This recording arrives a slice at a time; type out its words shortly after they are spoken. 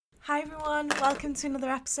Hi everyone, welcome to another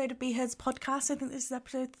episode of Be Heard's podcast. I think this is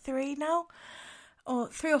episode 3 now, or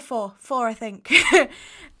 3 or 4, 4 I think.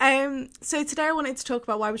 So today I wanted to talk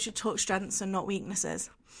about why we should talk strengths and not weaknesses.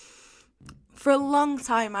 For a long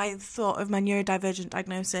time I thought of my neurodivergent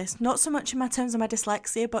diagnosis, not so much in terms of my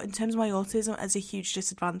dyslexia, but in terms of my autism as a huge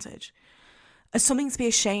disadvantage. As something to be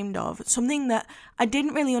ashamed of, something that I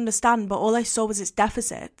didn't really understand, but all I saw was its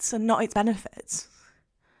deficits and not its benefits.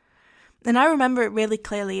 And I remember it really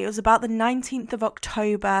clearly. It was about the 19th of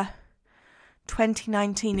October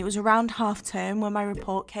 2019. It was around half term when my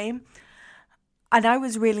report came. And I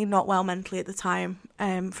was really not well mentally at the time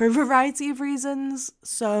for a variety of reasons.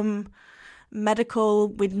 Some medical,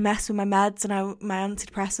 we'd mess with my meds and my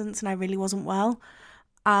antidepressants, and I really wasn't well.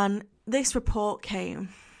 And this report came.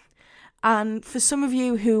 And for some of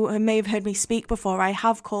you who may have heard me speak before, I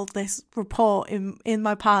have called this report in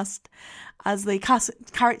my past as the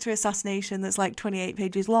character assassination that's like 28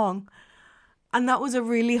 pages long. And that was a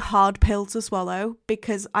really hard pill to swallow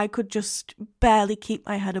because I could just barely keep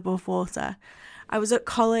my head above water. I was at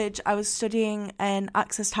college, I was studying an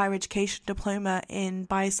access to higher education diploma in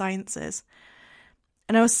biosciences.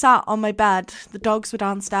 And I was sat on my bed, the dogs were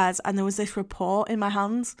downstairs, and there was this report in my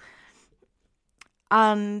hands.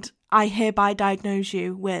 And I hereby diagnose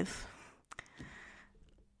you with,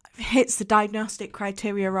 hits the diagnostic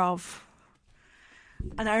criteria of.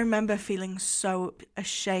 And I remember feeling so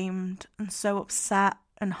ashamed and so upset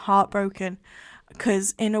and heartbroken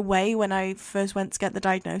because in a way, when I first went to get the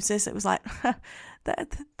diagnosis, it was like, they're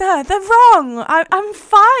wrong. I'm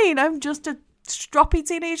fine. I'm just a stroppy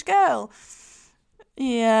teenage girl.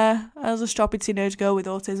 Yeah, I was a stroppy teenage girl with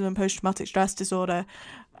autism and post-traumatic stress disorder.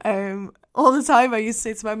 All the time I used to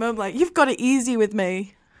say to my mum, like, you've got it easy with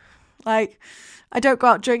me. Like, I don't go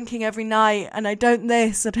out drinking every night and I don't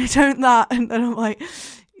this and I don't that. And then I'm like,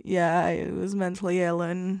 yeah, I was mentally ill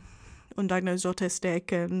and undiagnosed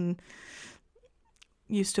autistic and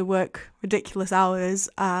used to work ridiculous hours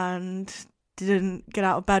and didn't get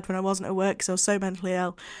out of bed when I wasn't at work because I was so mentally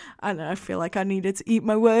ill. And I feel like I needed to eat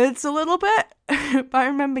my words a little bit. But I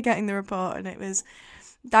remember getting the report and it was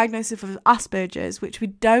diagnosis of Asperger's, which we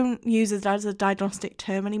don't use as a diagnostic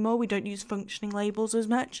term anymore. We don't use functioning labels as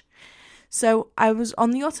much. So I was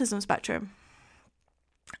on the autism spectrum.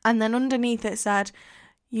 And then underneath it said,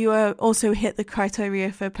 you also hit the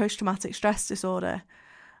criteria for post-traumatic stress disorder.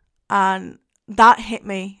 And that hit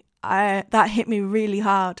me. That hit me really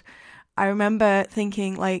hard. I remember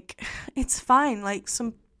thinking, like, it's fine. Like,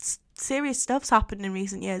 some serious stuff's happened in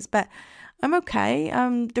recent years, but I'm okay.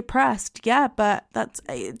 I'm depressed. Yeah, but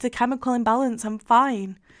it's a chemical imbalance. I'm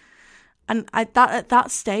fine. And at that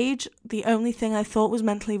stage, the only thing I thought was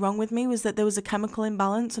mentally wrong with me was that there was a chemical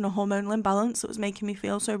imbalance and a hormonal imbalance that was making me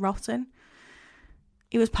feel so rotten.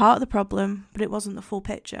 It was part of the problem, but it wasn't the full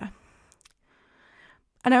picture.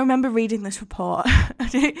 And I remember reading this report,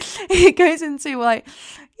 and it goes into like,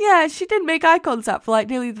 yeah, she didn't make eye contact for like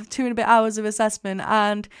nearly the 2 and a bit hours of assessment,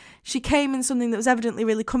 and she came in something that was evidently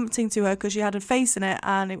really comforting to her because she had a face in it,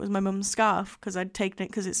 and it was my mum's scarf because I'd taken it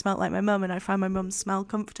because it smelled like my mum, and I found my mum's smell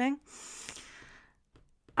comforting.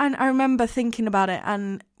 And I remember thinking about it,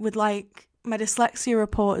 and with like my dyslexia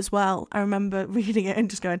report as well, I remember reading it and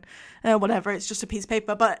just going, whatever, it's just a piece of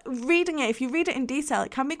paper. But reading it, if you read it in detail,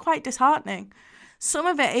 it can be quite disheartening. Some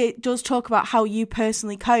of it does talk about how you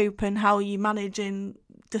personally cope and how you manage in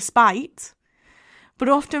despite. But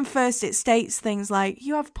often first it states things like,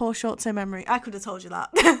 you have poor short-term memory. I could have told you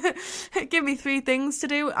that. Give me 3 things to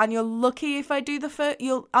do and you're lucky if I do the first.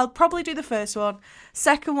 I'll probably do the first one.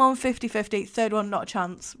 Second one, 50-50. Third one, not a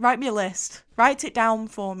chance. Write me a list. Write it down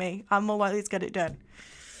for me. I'm more likely to get it done.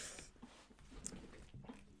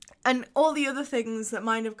 And all the other things that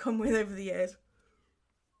mine have come with over the years.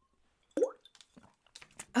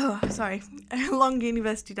 Oh, sorry. Long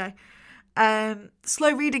university day.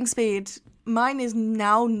 Slow reading speed. Mine is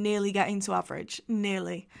now nearly getting to average.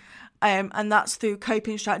 Nearly. And that's through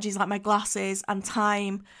coping strategies like my glasses and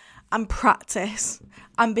time and practice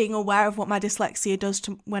and being aware of what my dyslexia does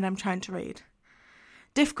when I'm trying to read.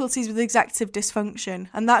 Difficulties with executive dysfunction.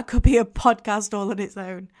 And that could be a podcast all on its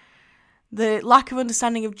own. The lack of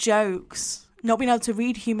understanding of jokes. Not being able to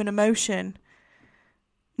read human emotion.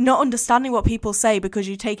 Not understanding what people say because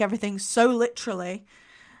you take everything so literally.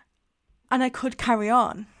 And I could carry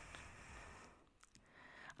on.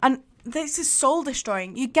 And this is soul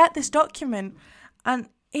destroying. You get this document and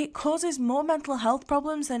it causes more mental health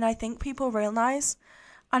problems than I think people realise.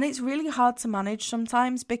 And it's really hard to manage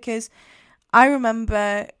sometimes because I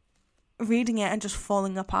remember reading it and just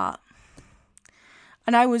falling apart.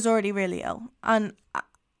 And I was already really ill. And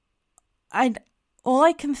all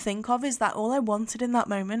I can think of is that all I wanted in that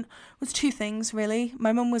moment was two things, really.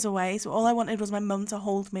 My mum was away, so all I wanted was my mum to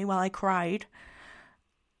hold me while I cried.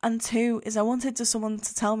 And two is I wanted someone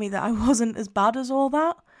to tell me that I wasn't as bad as all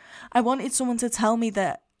that. I wanted someone to tell me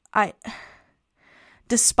that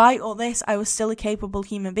despite all this, I was still a capable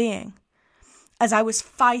human being. As I was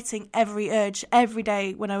fighting every urge every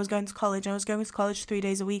day when I was going to college. I was going to college 3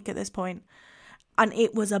 days a week at this point. And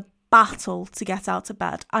it was a battle to get out of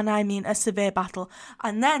bed. And I mean a severe battle.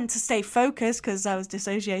 And then to stay focused, because I was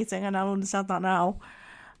dissociating, and I understand that now.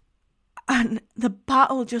 And the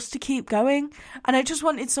battle just to keep going. And I just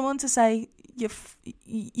wanted someone to say,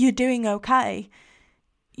 you're doing okay.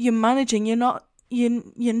 You're managing. You're not.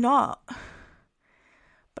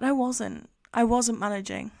 But I wasn't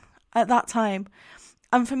managing at that time.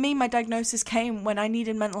 And for me, my diagnosis came when I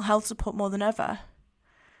needed mental health support more than ever.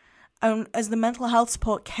 And as the mental health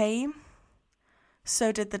support came,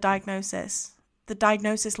 so did the diagnosis. The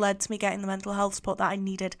diagnosis led to me getting the mental health support that I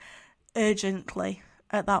needed urgently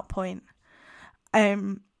at that point.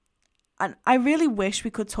 And I really wish we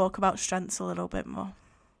could talk about strengths a little bit more.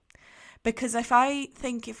 Because if I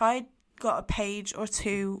got a page or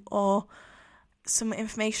two or some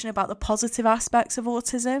information about the positive aspects of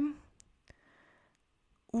autism,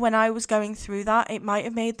 when I was going through that, it might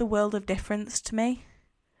have made the world of difference to me.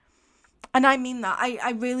 And I mean that.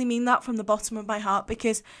 I really mean that from the bottom of my heart,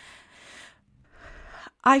 because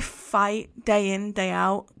I fight day in, day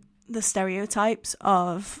out the stereotypes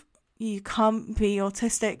of you can't be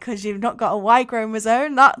autistic because you've not got a Y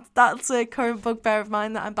chromosome. That's a current bugbear of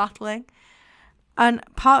mine that I'm battling. And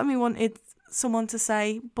part of me wanted someone to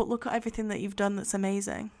say, but look at everything that you've done that's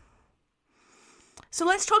amazing. So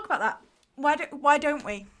let's talk about that. Why don't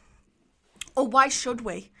we? Or why should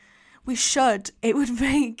we? We should. It would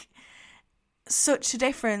make such a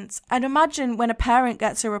difference. And imagine when a parent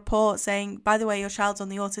gets a report saying, by the way, your child's on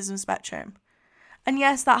the autism spectrum. And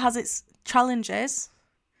yes, that has its challenges,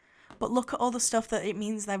 but look at all the stuff that it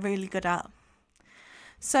means they're really good at.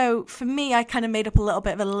 So for me, I kind of made up a little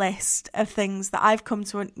bit of a list of things that I've come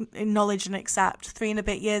to acknowledge and accept 3 and a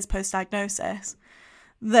bit years post-diagnosis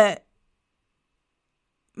that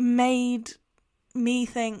made me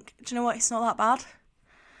think, do you know what, it's not that bad.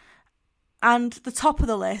 And the top of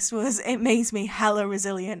the list was, it makes me hella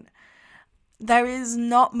resilient. There is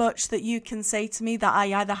not much that you can say to me that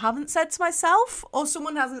I either haven't said to myself or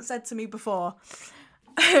someone hasn't said to me before.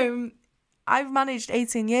 I've managed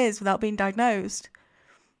 18 years without being diagnosed.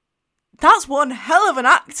 That's one hell of an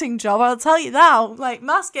acting job, I'll tell you now. Like,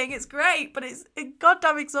 masking, it's great, but it's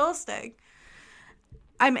goddamn exhausting.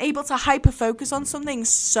 I'm able to hyper-focus on something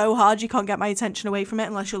so hard you can't get my attention away from it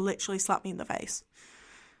unless you'll literally slap me in the face.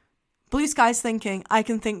 Blue sky's thinking, I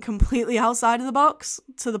can think completely outside of the box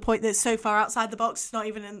to the point that it's so far outside the box it's not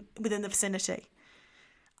even within the vicinity.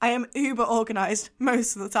 I am uber organised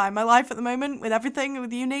most of the time. My life at the moment with everything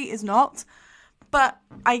with uni is not. But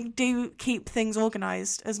I do keep things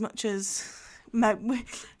organised as much as...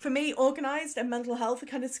 For me, organised and mental health are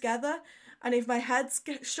kind of together. And if my head's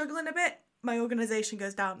struggling a bit, my organisation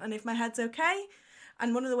goes down. And if my head's okay,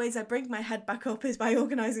 and one of the ways I bring my head back up is by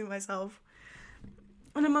organising myself.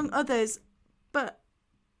 And among others, but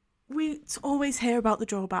we always hear about the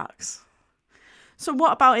drawbacks. So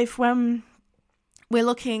what about if when we're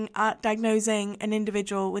looking at diagnosing an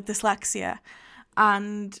individual with dyslexia,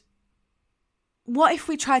 and what if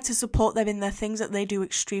we try to support them in the things that they do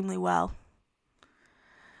extremely well?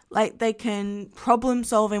 Like, they can problem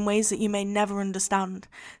solve in ways that you may never understand,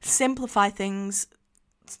 simplify things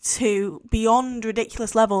to beyond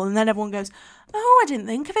ridiculous level, and then everyone goes, oh, I didn't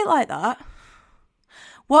think of it like that.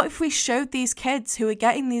 What if we showed these kids who are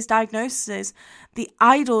getting these diagnoses the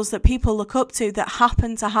idols that people look up to that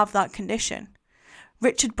happen to have that condition?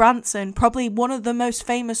 Richard Branson, probably one of the most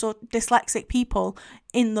famous or dyslexic people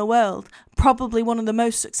in the world, probably one of the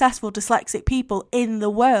most successful dyslexic people in the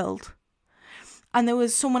world. And there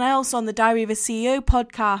was someone else on the Diary of a CEO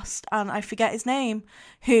podcast, and I forget his name,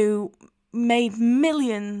 who made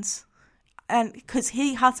millions, and because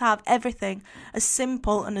he had to have everything as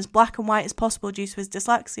simple and as black and white as possible due to his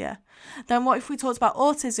dyslexia. Then what if we talked about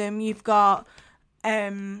autism? You've got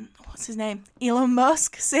what's his name? Elon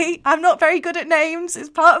Musk. See, I'm not very good at names. It's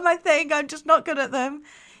part of my thing. I'm just not good at them.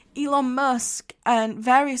 Elon Musk and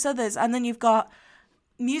various others. And then you've got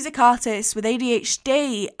music artists with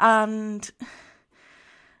ADHD and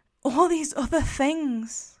all these other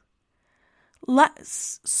things.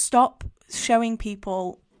 Let's stop showing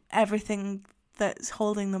people everything that's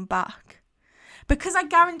holding them back. Because I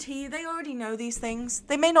guarantee you they already know these things.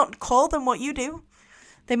 They may not call them what you do.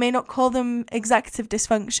 They may not call them executive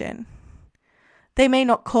dysfunction. They may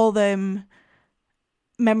not call them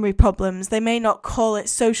memory problems. They may not call it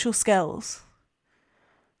social skills.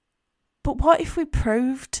 But what if we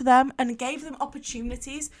proved to them and gave them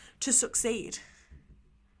opportunities to succeed?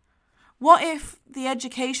 What if the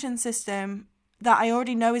education system that I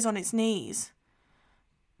already know is on its knees,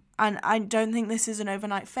 and I don't think this is an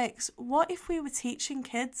overnight fix, what if we were teaching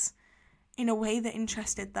kids in a way that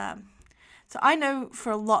interested them? So I know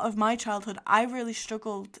for a lot of my childhood, I really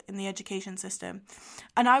struggled in the education system.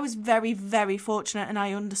 And I was very, very fortunate, and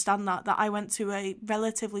I understand that I went to a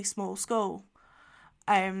relatively small school.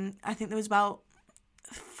 I think there was about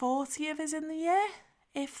 40 of us in the year,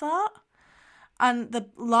 if that. And the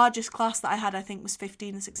largest class that I had, I think, was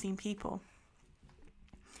 15 or 16 people.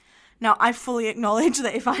 Now, I fully acknowledge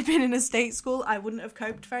that if I'd been in a state school, I wouldn't have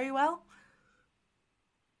coped very well.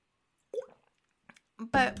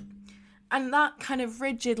 And that kind of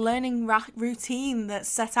rigid learning routine that's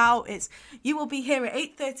set out is, you will be here at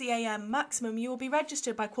 8:30 a.m. maximum, you will be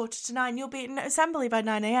registered by 8:45, you'll be in assembly by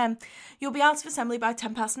 9 a.m, you'll be out of assembly by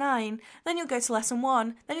 9:10, then you'll go to lesson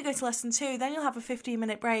 1, then you'll go to lesson 2, then you'll have a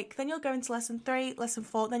 15-minute break, then you'll go into lesson 3, lesson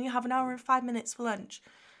 4, then you'll have an hour and 5 minutes for lunch,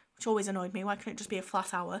 which always annoyed me. Why couldn't it just be a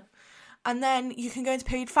flat hour? And then you can go into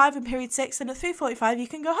period 5 and period 6, and at 3:45 you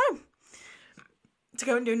can go home to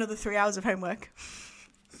go and do another 3 hours of homework.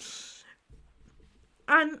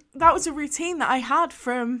 And that was a routine that I had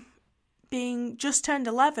from being just turned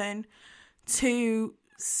 11 to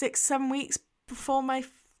 6-7 weeks before my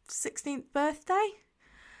 16th birthday.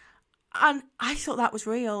 And I thought that was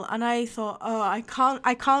real. And I thought, I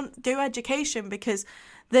can't do education because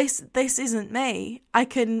this isn't me. I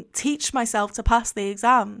can teach myself to pass the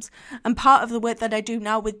exams. And part of the work that I do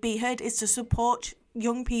now with Be Heard is to support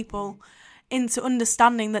young people into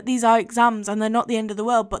understanding that these are exams and they're not the end of the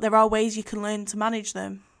world, but there are ways you can learn to manage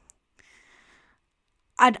them.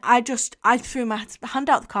 And I threw my hand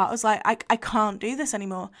out the cart. I was like, I can't do this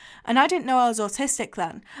anymore. And I didn't know I was autistic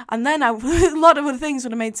then. And then a lot of other things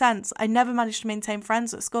would have made sense. I never managed to maintain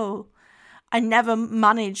friends at school. I never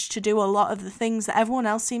managed to do a lot of the things that everyone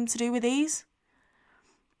else seemed to do with ease.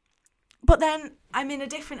 But then I'm in a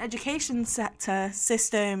different education sector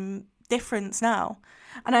system difference now.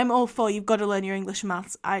 And I'm all for, you've got to learn your English and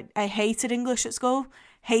maths. I hated English at school.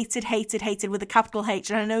 Hated with a capital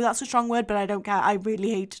H. And I know that's a strong word, but I don't care. I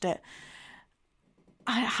really hated it.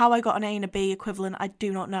 How I got an A and a B equivalent, I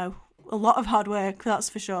do not know. A lot of hard work, that's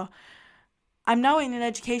for sure. I'm now in an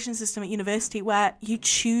education system at university where you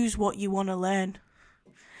choose what you want to learn.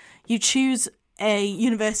 You choose a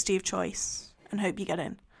university of choice and hope you get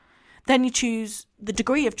in. Then you choose the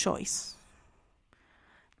degree of choice.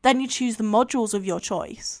 Then you choose the modules of your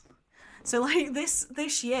choice. So like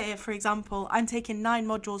this year, for example, I'm taking 9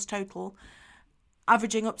 modules total,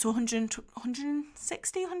 averaging up to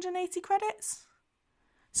 160, 180 credits,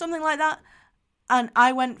 something like that. And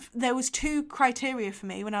there was 2 criteria for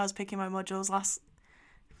me when I was picking my modules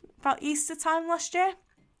about Easter time last year.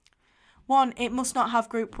 1, it must not have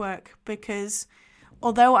group work, because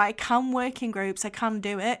although I can work in groups, I can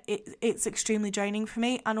do it. It's extremely draining for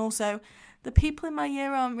me. And also, the people in my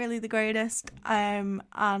year aren't really the greatest, and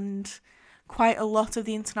quite a lot of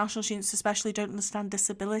the international students especially don't understand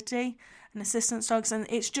disability and assistance dogs, and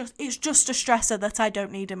it's just a stressor that I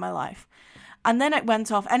don't need in my life. And then it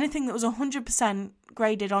went off. Anything that was 100%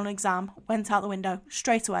 graded on exam went out the window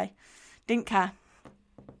straight away. Didn't care.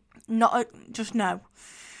 Just no.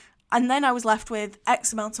 And then I was left with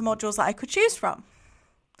X amount of modules that I could choose from.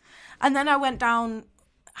 And then I went down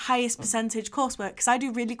highest percentage coursework, because I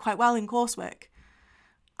do really quite well in coursework.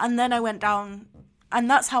 And then I went down, and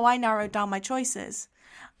that's how I narrowed down my choices.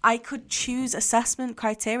 I could choose assessment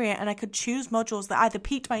criteria, and I could choose modules that either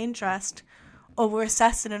piqued my interest or were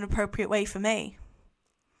assessed in an appropriate way for me.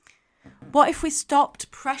 What if we stopped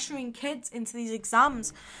pressuring kids into these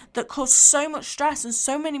exams that cause so much stress and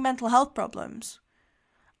so many mental health problems,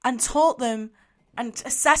 and taught them and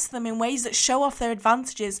assess them in ways that show off their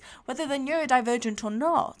advantages, whether they're neurodivergent or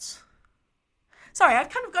not? Sorry, I've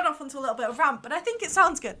kind of gone off onto a little bit of rant, but I think it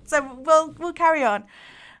sounds good, so we'll carry on.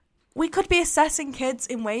 We could be assessing kids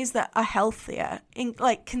in ways that are healthier. In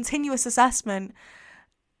like continuous assessment,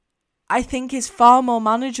 I think is far more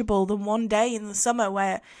manageable than one day in the summer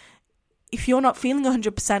where if you're not feeling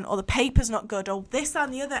 100% or the paper's not good or this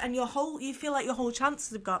and the other, and you feel like your whole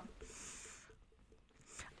chances have gone.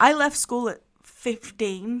 I left school at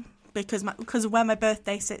 15 because of where my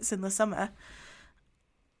birthday sits in the summer,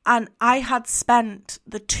 and I had spent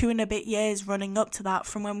the 2 and a bit years running up to that,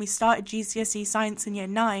 from when we started GCSE science in year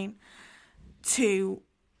 9 to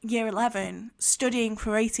year 11, studying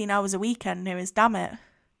for 18 hours a weekend near as damn it.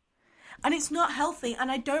 And it's not healthy,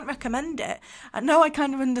 and I don't recommend it. I know I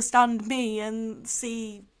kind of understand me and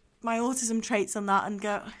see my autism traits and that and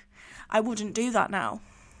go, I wouldn't do that now.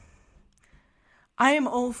 I am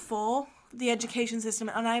all for the education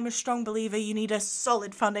system, and I am a strong believer you need a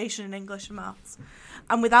solid foundation in English and maths.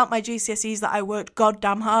 And without my GCSEs that I worked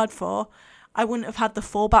goddamn hard for, I wouldn't have had the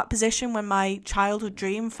fallback position when my childhood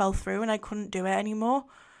dream fell through and I couldn't do it anymore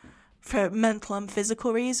for mental and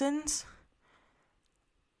physical reasons.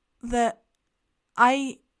 That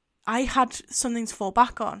I had something to fall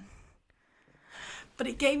back on. But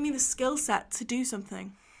it gave me the skill set to do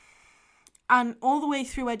something. And all the way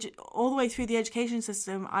through the education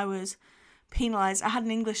system, I was penalised. I had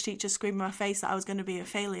an English teacher scream in my face that I was going to be a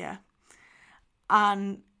failure.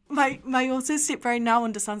 And my autistic brain now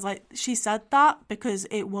understands, like, she said that because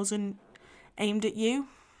it wasn't aimed at you.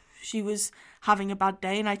 She was having a bad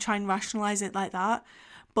day, and I try and rationalise it like that.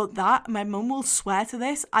 But my mum will swear to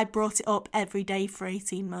this, I brought it up every day for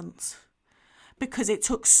 18 months. Because it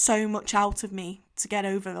took so much out of me to get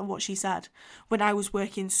over what she said when I was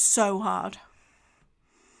working so hard.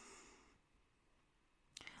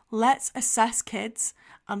 Let's assess kids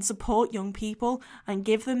and support young people and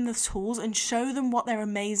give them the tools and show them what they're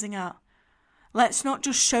amazing at. Let's not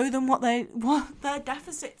just show them what their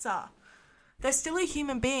deficits are. They're still a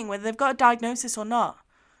human being, whether they've got a diagnosis or not.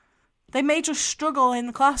 They may just struggle in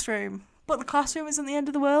the classroom, but the classroom isn't the end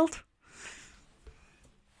of the world.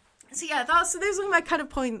 So yeah, those are my kind of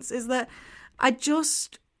points, is that I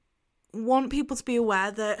just want people to be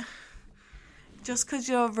aware that just because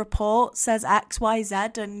your report says X, Y, Z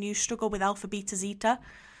and you struggle with alpha, beta, zeta,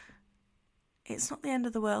 it's not the end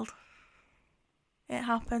of the world. It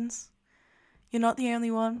happens. You're not the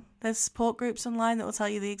only one. There's support groups online that will tell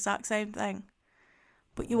you the exact same thing.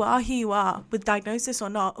 But you are who you are, with diagnosis or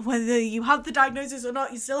not. Whether you have the diagnosis or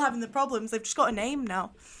not, you're still having the problems. They've just got a name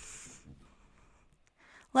now.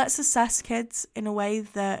 Let's assess kids in a way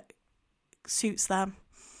that suits them.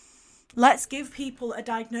 Let's give people a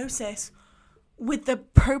diagnosis with the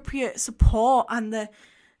appropriate support and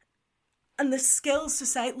the skills to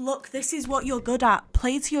say, look, this is what you're good at.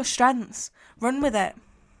 Play to your strengths. Run with it.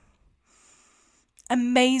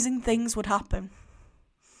 Amazing things would happen.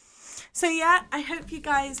 So yeah, I hope you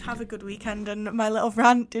guys have a good weekend and my little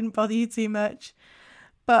rant didn't bother you too much.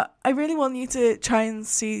 But I really want you to try and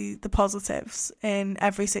see the positives in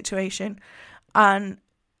every situation. And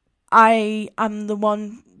I am the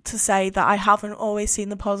one to say that I haven't always seen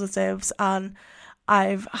the positives, and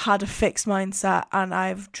I've had a fixed mindset, and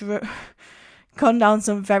I've gone down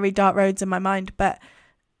some very dark roads in my mind. But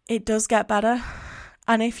it does get better.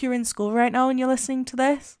 And if you're in school right now and you're listening to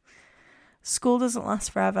this, school doesn't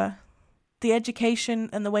last forever. The education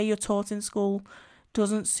and the way you're taught in school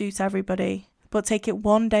doesn't suit everybody. But take it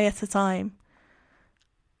one day at a time.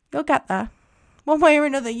 You'll get there. One way or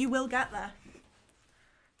another, you will get there.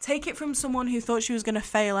 Take it from someone who thought she was going to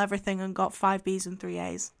fail everything and got 5 Bs and 3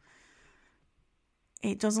 As.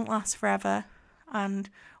 It doesn't last forever. And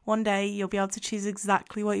one day you'll be able to choose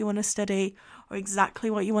exactly what you want to study or exactly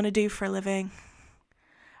what you want to do for a living.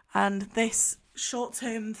 And this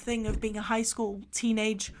short-term thing of being a high school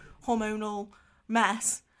teenage hormonal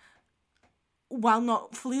mess, while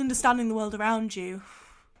not fully understanding the world around you,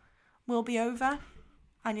 will be over,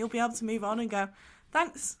 and you'll be able to move on and go,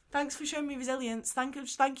 thanks for showing me resilience, thank you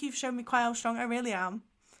for showing me quite how strong I really am,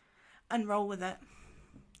 and roll with it.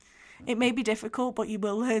 It may be difficult, but you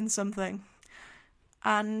will learn something.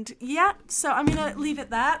 And yeah, so I'm going to leave it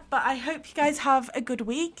there, but I hope you guys have a good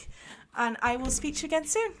week, and I will speak to you again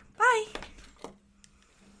soon. Bye!